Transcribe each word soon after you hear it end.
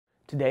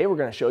Today we're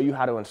going to show you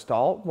how to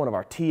install one of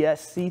our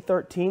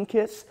TSC13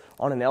 kits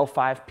on an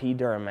L5P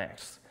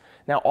Duramax.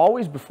 Now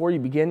always before you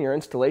begin your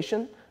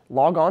installation,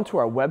 log on to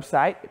our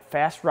website at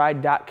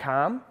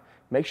fastride.com.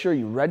 Make sure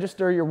you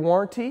register your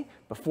warranty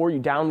before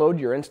you download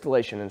your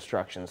installation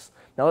instructions.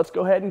 Now let's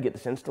go ahead and get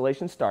this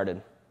installation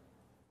started.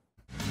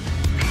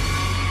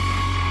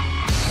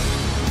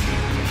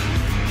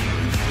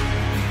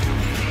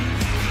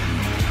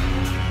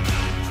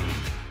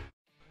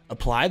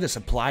 Apply the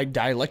supplied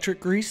dielectric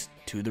grease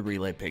to the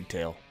relay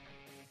pigtail.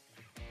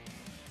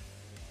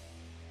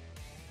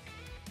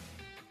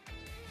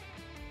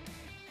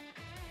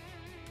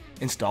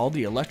 Install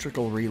the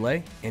electrical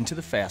relay into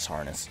the FASS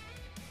harness.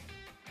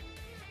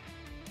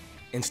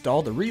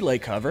 Install the relay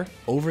cover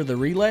over the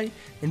relay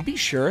and be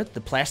sure the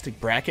plastic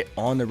bracket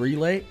on the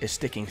relay is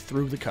sticking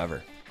through the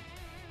cover.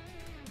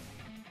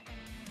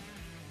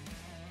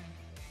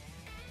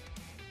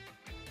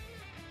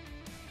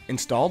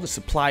 Install the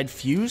supplied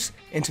fuse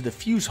into the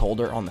fuse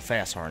holder on the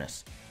FASS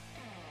harness.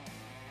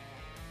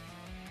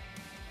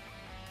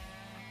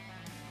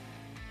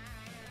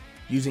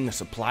 Using the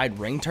supplied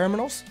ring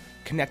terminals,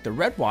 connect the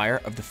red wire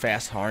of the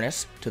FASS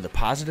harness to the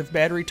positive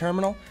battery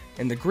terminal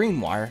and the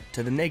green wire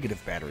to the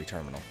negative battery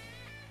terminal.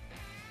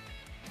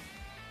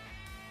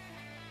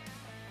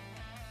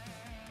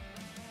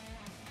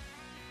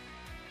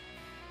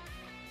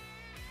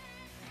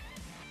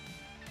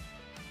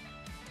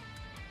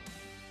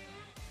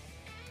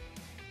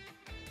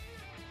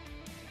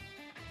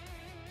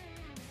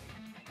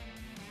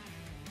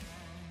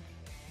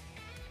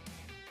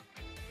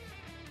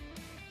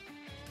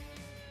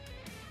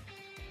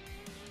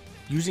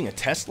 Using a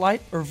test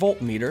light or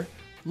voltmeter,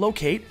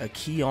 locate a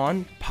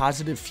key-on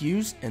positive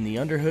fuse in the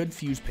underhood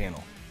fuse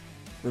panel.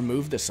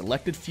 Remove the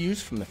selected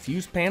fuse from the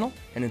fuse panel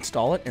and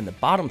install it in the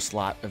bottom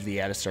slot of the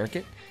ADA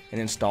circuit,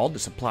 and install the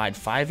supplied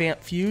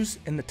 5-amp fuse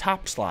in the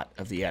top slot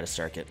of the ADA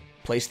circuit.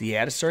 Place the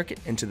ADA circuit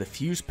into the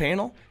fuse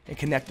panel and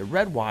connect the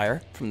red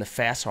wire from the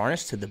FASS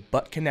harness to the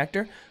butt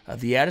connector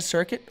of the ADA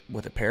circuit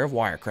with a pair of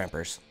wire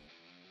crimpers.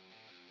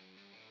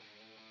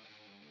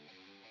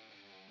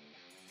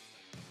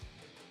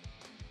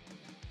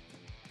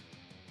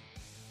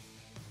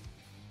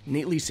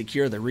 Neatly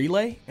secure the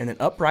relay in an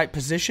upright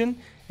position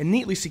and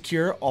neatly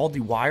secure all the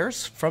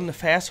wires from the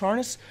FASS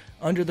harness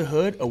under the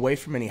hood away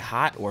from any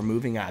hot or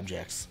moving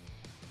objects.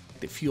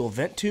 The fuel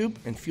vent tube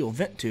and fuel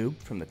vent tube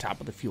from the top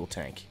of the fuel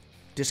tank.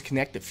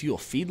 Disconnect the fuel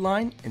feed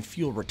line and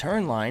fuel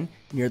return line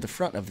near the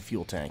front of the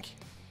fuel tank.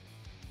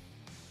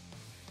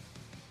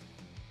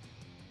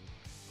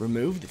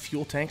 Remove the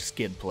fuel tank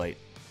skid plate.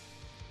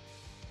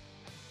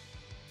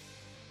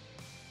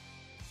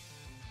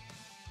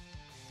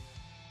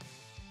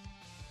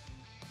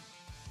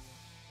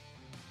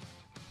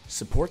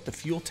 Support the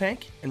fuel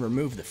tank and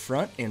remove the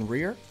front and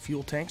rear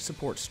fuel tank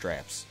support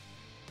straps.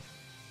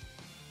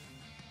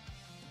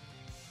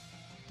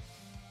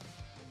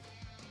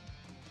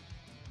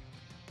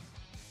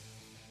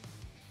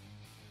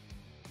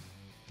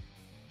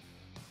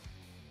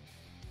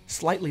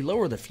 Slightly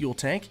lower the fuel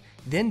tank,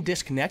 then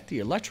disconnect the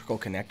electrical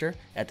connector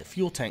at the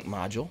fuel tank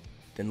module,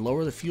 then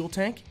lower the fuel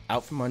tank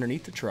out from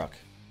underneath the truck.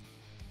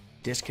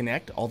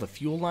 Disconnect all the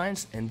fuel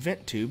lines and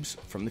vent tubes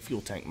from the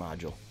fuel tank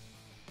module.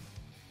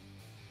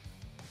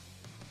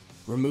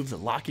 Remove the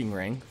locking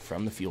ring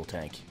from the fuel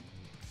tank.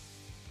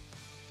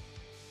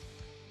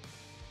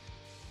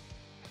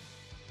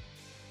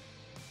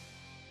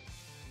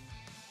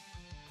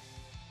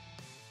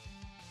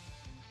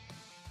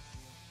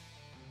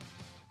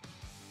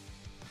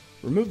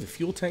 Remove the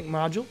fuel tank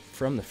module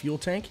from the fuel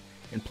tank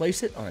and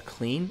place it on a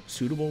clean,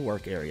 suitable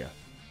work area.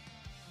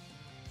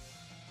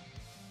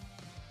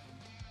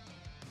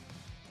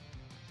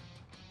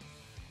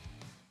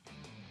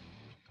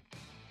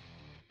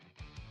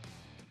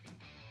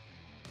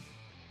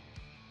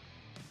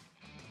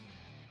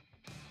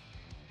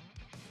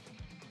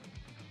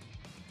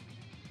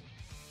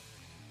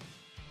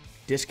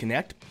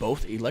 Disconnect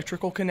both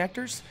electrical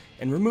connectors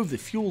and remove the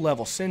fuel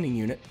level sending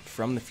unit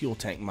from the fuel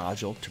tank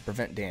module to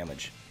prevent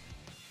damage.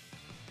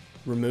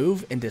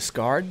 Remove and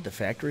discard the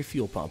factory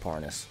fuel pump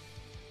harness.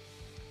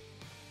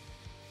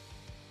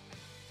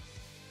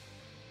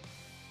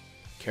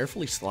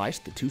 Carefully slice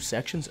the two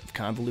sections of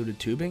convoluted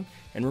tubing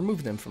and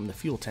remove them from the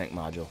fuel tank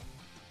module.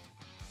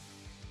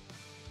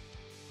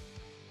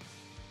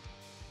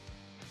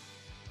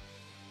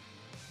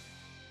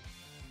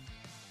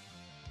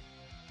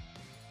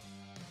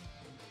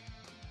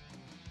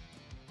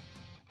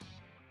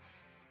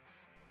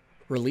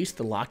 Release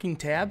the locking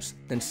tabs,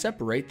 then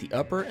separate the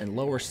upper and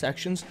lower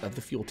sections of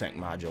the fuel tank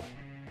module.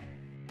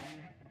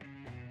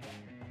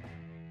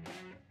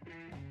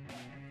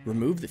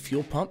 Remove the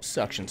fuel pump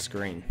suction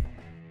screen.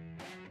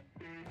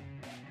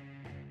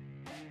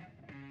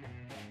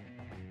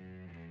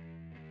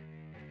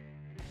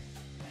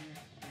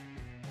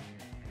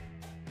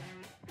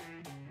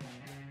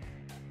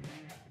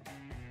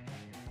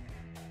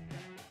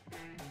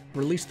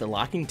 Release the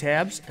locking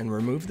tabs and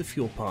remove the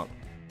fuel pump.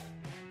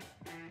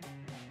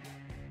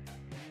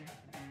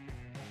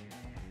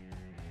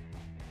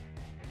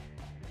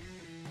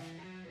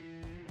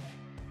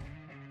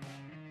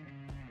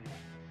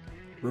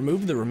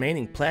 Remove the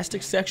remaining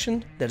plastic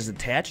section that is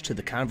attached to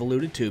the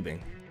convoluted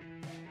tubing.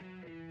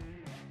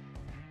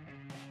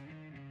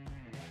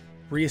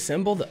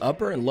 Reassemble the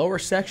upper and lower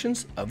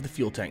sections of the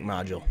fuel tank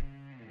module.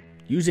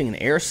 Using an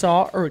air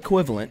saw or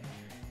equivalent,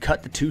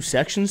 cut the two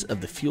sections of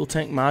the fuel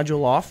tank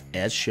module off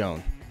as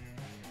shown.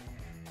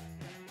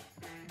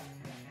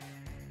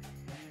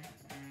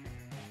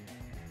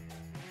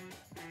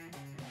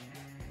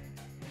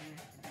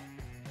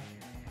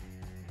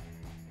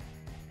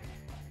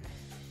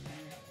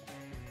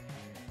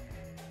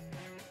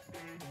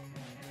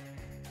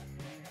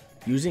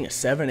 Using a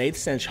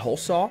 7/8 inch hole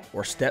saw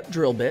or step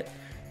drill bit,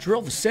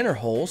 drill the center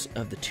holes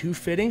of the two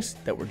fittings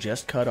that were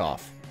just cut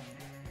off.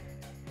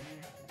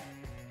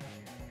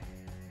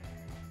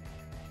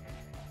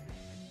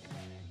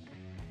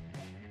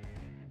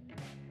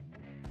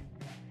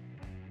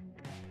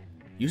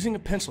 Using a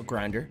pencil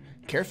grinder,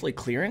 carefully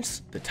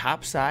clearance the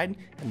top side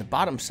and the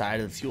bottom side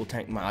of the fuel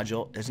tank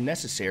module as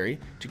necessary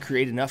to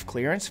create enough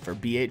clearance for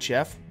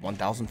BHF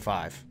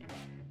 1005.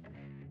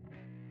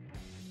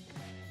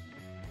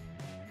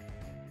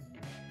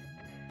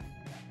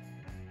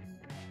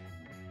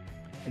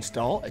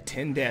 Install a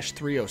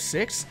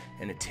 10-306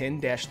 and a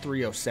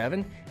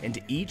 10-307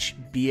 into each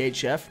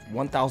BHF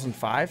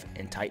 1005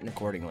 and tighten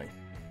accordingly.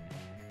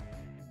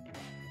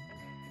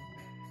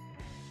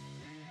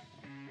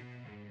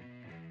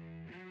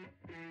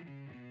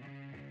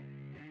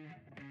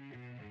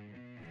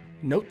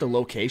 Note the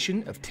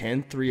location of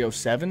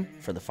 10-307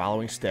 for the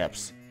following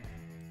steps.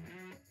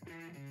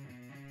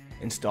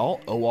 Install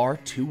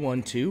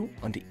OR212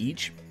 onto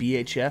each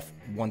BHF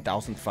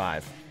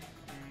 1005.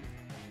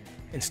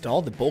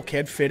 Install the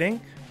bulkhead fitting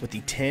with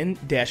the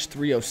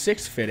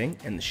 10-306 fitting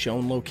in the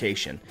shown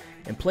location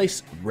and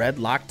place red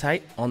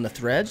Loctite on the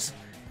threads,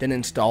 then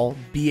install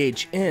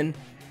BHN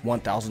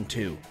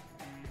 1002.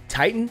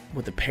 Tighten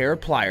with a pair of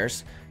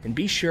pliers and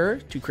be sure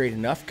to create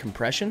enough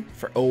compression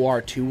for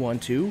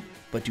OR212,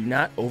 but do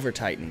not over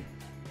tighten.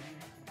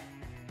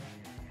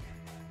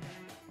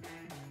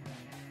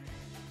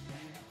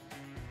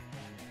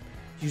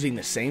 Using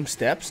the same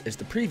steps as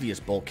the previous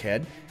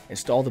bulkhead,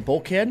 install the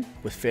bulkhead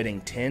with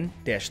fitting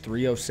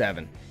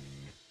 10-307.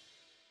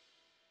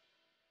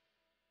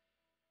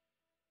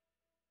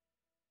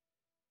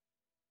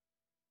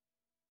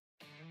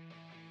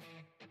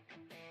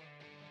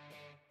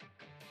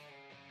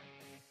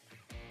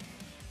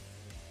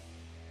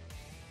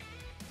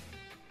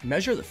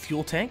 Measure the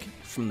fuel tank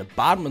from the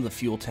bottom of the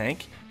fuel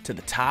tank to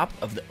the top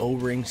of the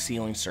O-ring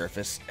sealing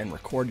surface and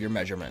record your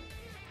measurement.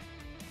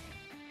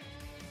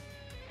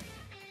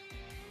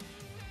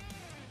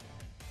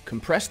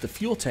 Compress the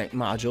fuel tank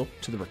module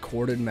to the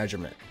recorded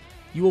measurement.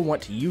 You will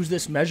want to use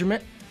this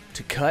measurement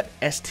to cut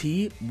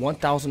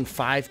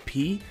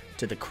ST1005P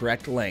to the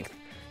correct length.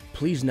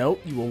 Please note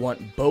you will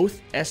want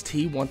both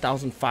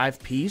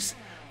ST1005Ps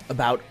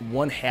about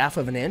 1/2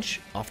 of an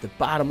inch off the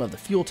bottom of the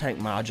fuel tank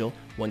module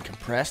when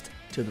compressed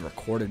to the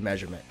recorded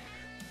measurement.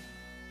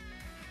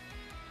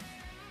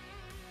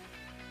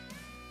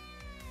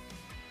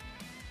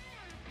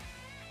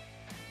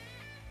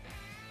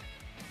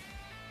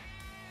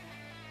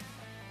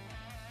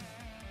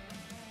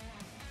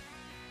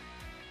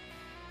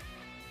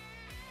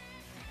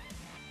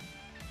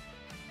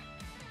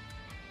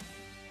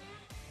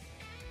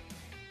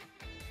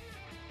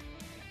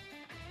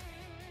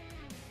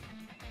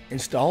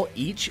 Install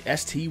each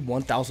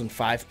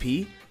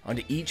ST1005P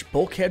onto each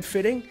bulkhead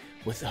fitting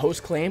with the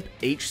hose clamp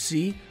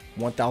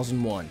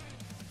HC1001.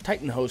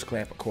 Tighten the hose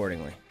clamp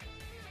accordingly.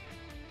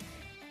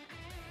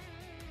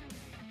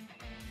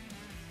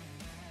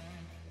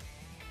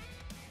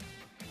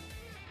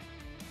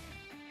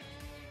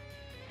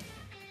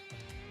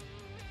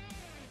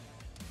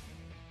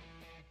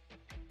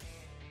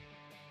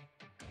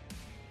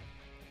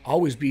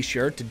 Always be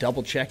sure to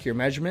double check your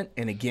measurement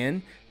and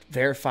again,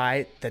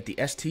 verify that the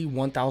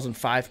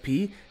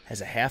ST1005P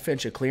has a 1/2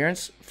 inch of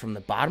clearance from the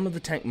bottom of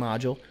the tank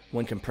module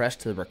when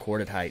compressed to the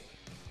recorded height.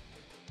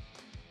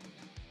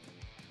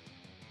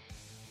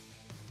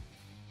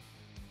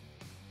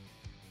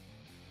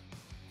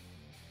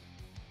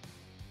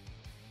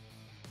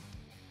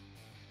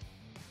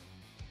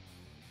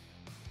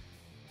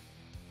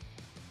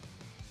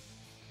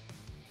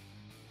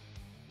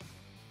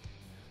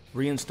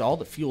 Reinstall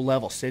the fuel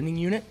level sending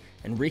unit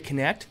and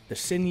reconnect the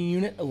sending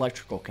unit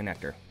electrical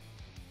connector.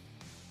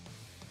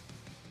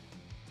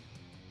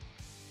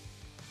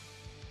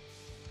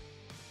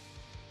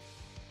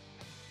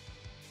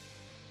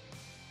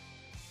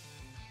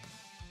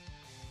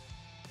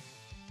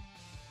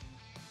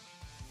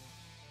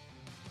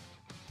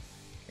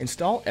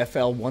 Install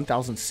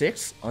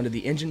FL1006 onto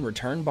the engine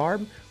return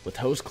barb with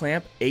hose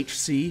clamp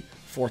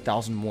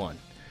HC4001.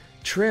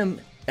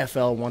 Trim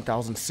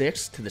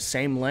FL1006 to the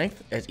same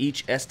length as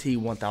each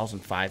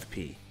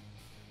ST1005P.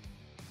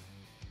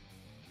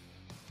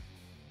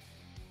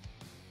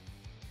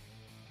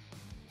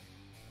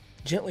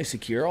 Gently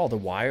secure all the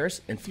wires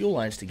and fuel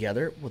lines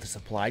together with a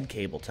supplied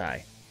cable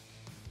tie.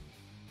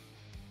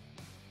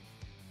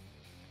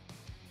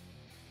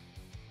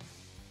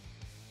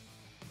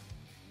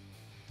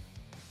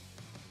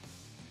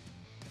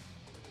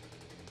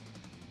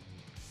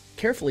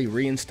 Carefully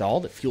reinstall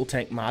the fuel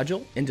tank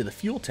module into the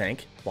fuel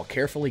tank while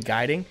carefully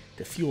guiding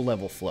the fuel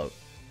level float.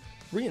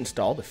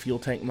 Reinstall the fuel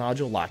tank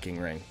module locking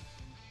ring.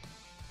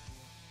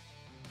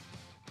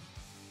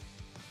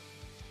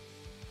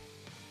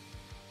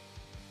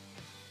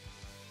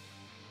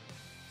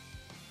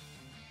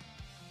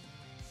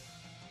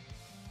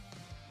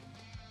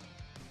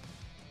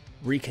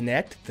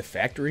 Reconnect the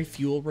factory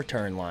fuel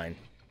return line.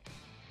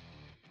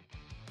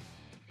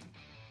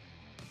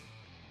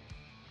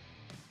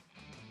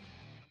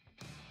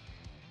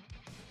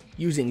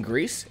 Using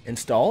grease,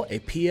 install a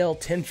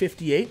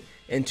PL1058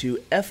 into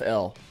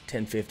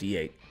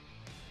FL1058.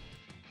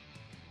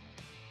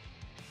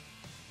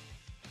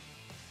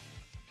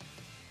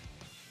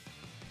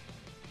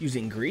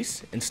 Using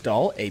grease,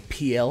 install a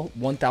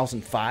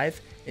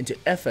PL1005 into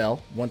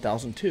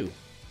FL1002.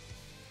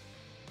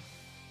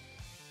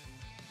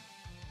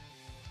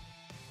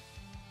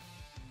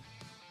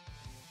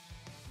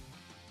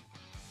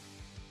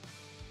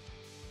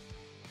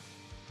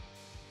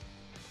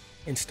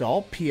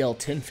 Install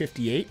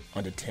PL1058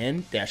 onto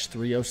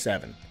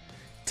 10-307.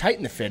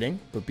 Tighten the fitting,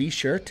 but be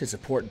sure to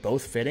support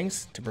both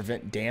fittings to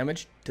prevent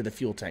damage to the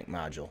fuel tank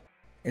module.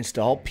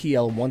 Install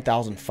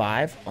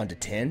PL1005 onto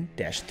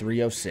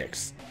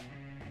 10-306.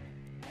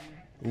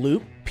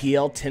 Loop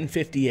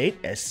PL1058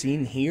 as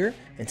seen here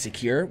and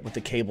secure with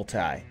the cable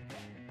tie.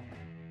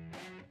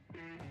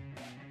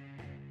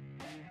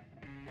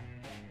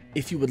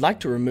 If you would like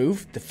to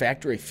remove the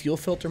factory fuel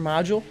filter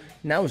module,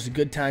 now is a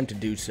good time to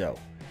do so.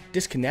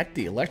 Disconnect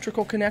the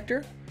electrical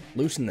connector,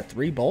 loosen the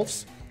 3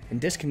 bolts,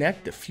 and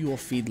disconnect the fuel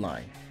feed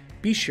line.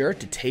 Be sure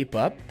to tape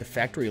up the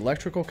factory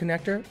electrical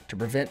connector to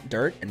prevent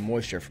dirt and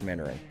moisture from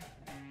entering.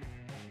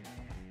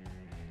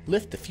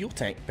 Lift the fuel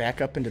tank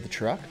back up into the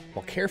truck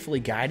while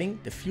carefully guiding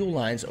the fuel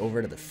lines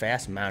over to the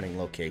FASS mounting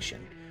location.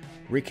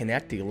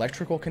 Reconnect the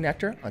electrical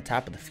connector on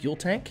top of the fuel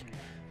tank,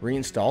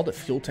 reinstall the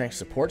fuel tank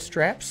support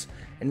straps,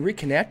 and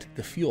reconnect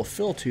the fuel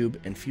fill tube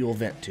and fuel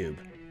vent tube.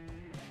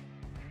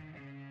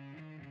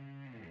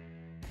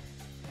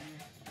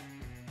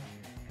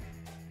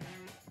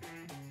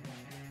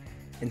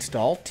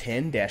 Install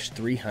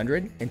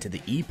 10-300 into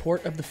the E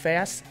port of the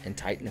FASS and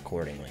tighten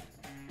accordingly.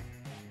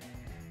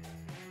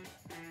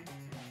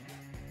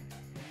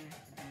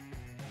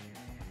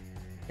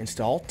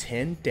 Install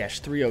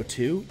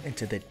 10-302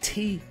 into the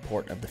T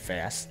port of the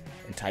FASS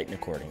and tighten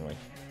accordingly.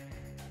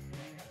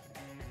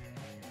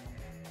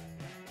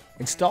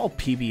 Install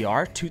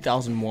PBR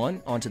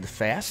 2001 onto the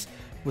FASS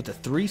with the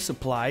 3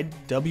 supplied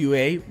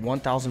WA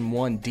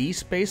 1001D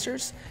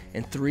spacers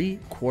and 3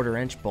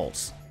 1/4-inch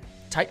bolts.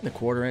 Tighten the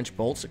 1/4-inch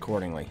bolts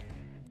accordingly.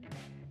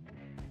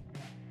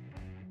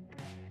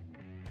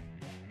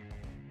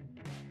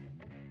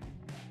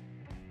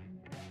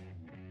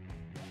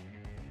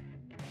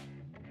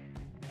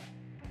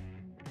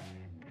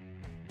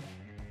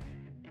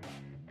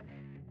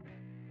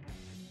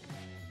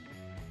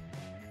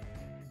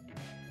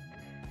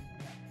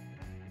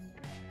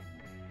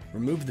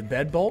 Remove the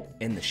bed bolt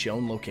in the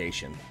shown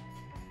location.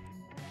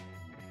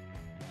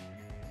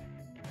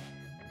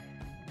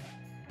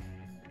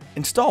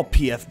 Install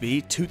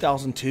PFB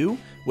 2002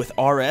 with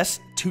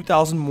RS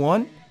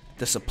 2001,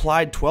 the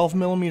supplied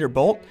 12mm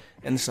bolt,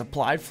 and the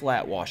supplied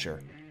flat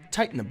washer.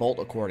 Tighten the bolt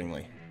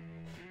accordingly.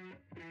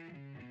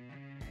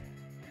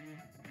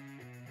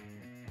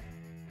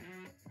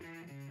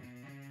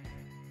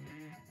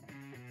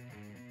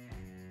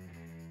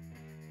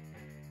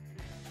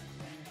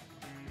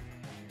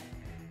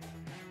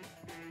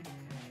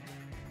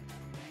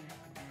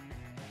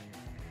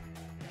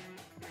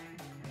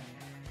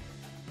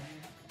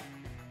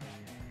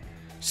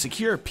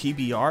 Secure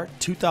PBR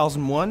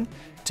 2001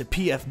 to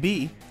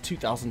PFB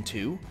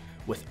 2002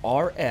 with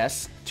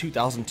RS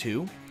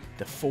 2002,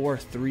 the 4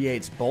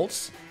 3/8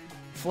 bolts,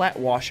 flat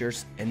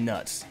washers, and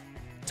nuts.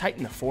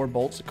 Tighten the 4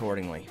 bolts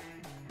accordingly.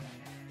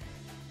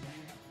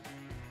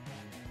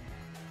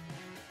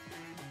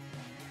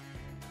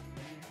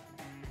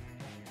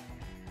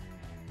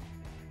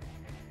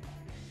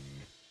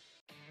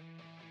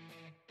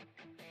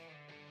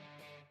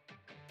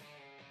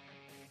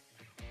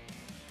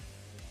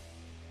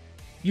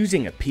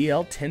 Using a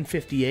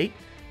PL1058,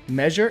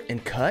 measure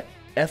and cut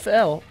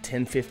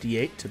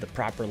FL1058 to the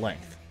proper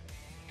length.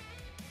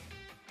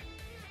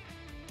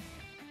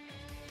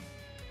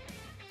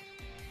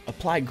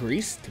 Apply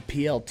grease to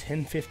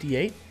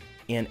PL1058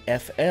 and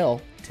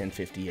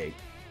FL1058.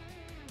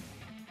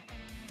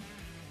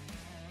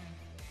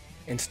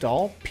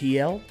 Install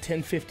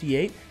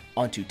PL1058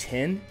 onto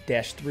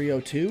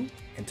 10-302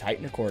 and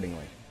tighten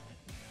accordingly.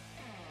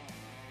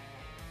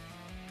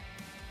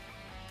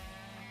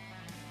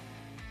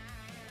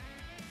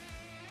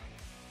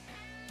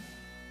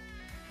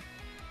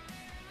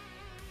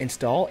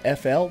 Install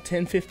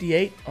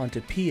FL1058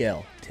 onto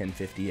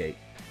PL1058.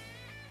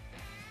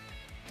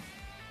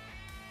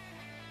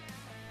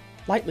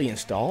 Lightly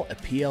install a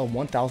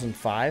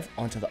PL1005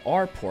 onto the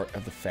R port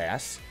of the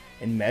FASS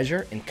and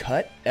measure and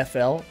cut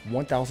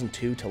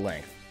FL1002 to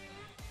length.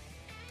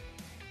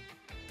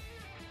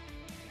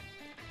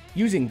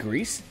 Using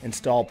grease,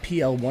 install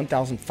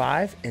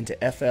PL1005 into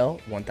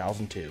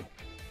FL1002.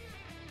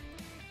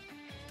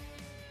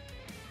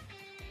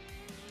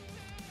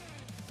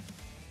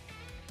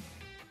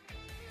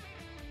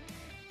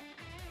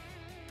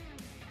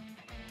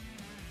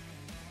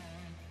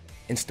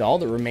 Install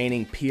the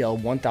remaining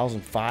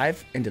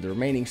PL1005 into the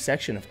remaining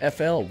section of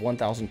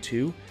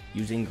FL1002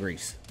 using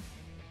grease.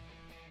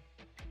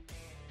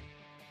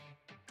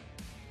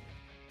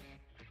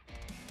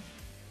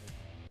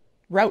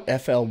 Route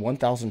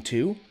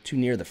FL1002 to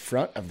near the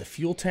front of the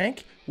fuel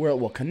tank where it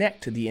will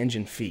connect to the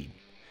engine feed.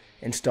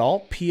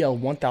 Install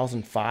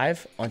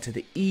PL1005 onto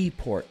the E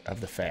port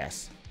of the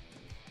FASS.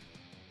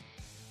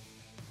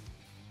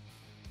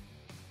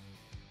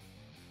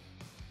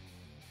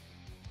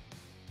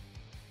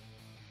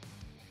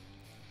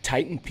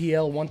 Tighten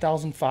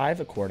PL1005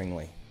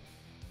 accordingly.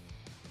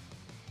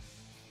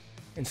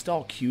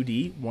 Install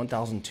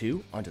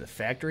QD1002 onto the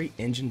factory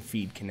engine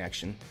feed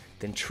connection,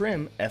 then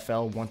trim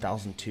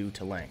FL1002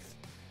 to length.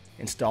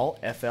 Install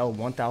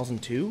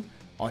FL1002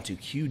 onto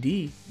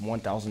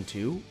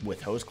QD1002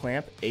 with hose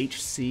clamp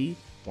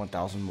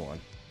HC1001.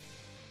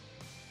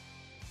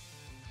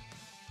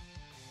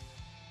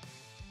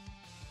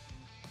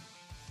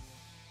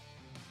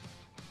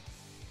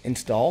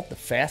 Install the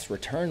FASS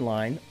return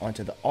line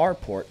onto the R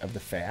port of the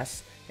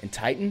FASS and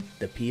tighten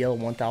the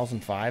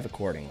PL1005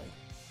 accordingly.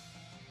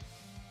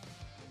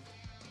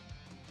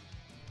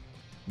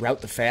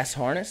 Route the FASS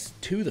harness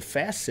to the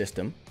FASS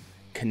system,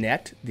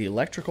 connect the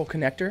electrical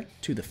connector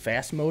to the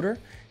FASS motor,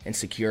 and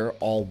secure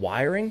all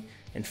wiring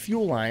and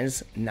fuel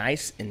lines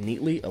nice and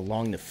neatly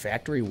along the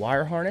factory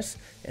wire harness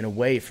and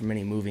away from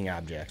any moving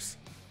objects.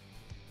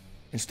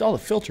 Install the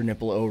filter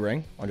nipple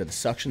O-ring onto the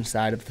suction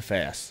side of the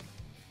FASS.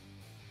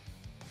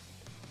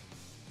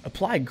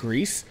 Apply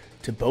grease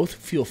to both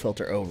fuel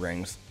filter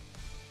O-rings.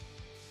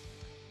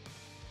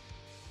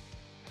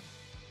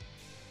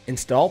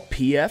 Install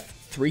PF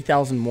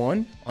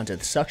 3001 onto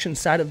the suction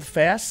side of the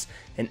FASS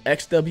and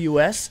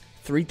XWS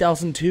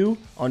 3002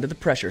 onto the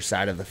pressure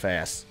side of the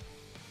FASS.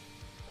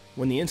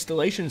 When the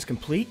installation is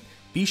complete,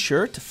 be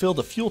sure to fill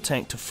the fuel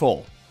tank to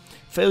full.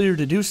 Failure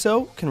to do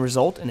so can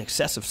result in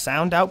excessive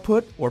sound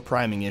output or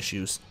priming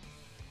issues.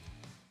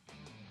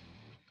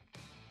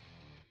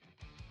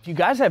 If you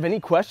guys have any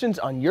questions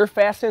on your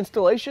FASS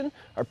installation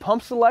or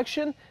pump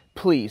selection,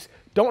 please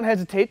don't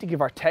hesitate to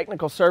give our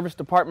technical service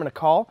department a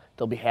call.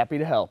 They'll be happy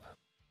to help.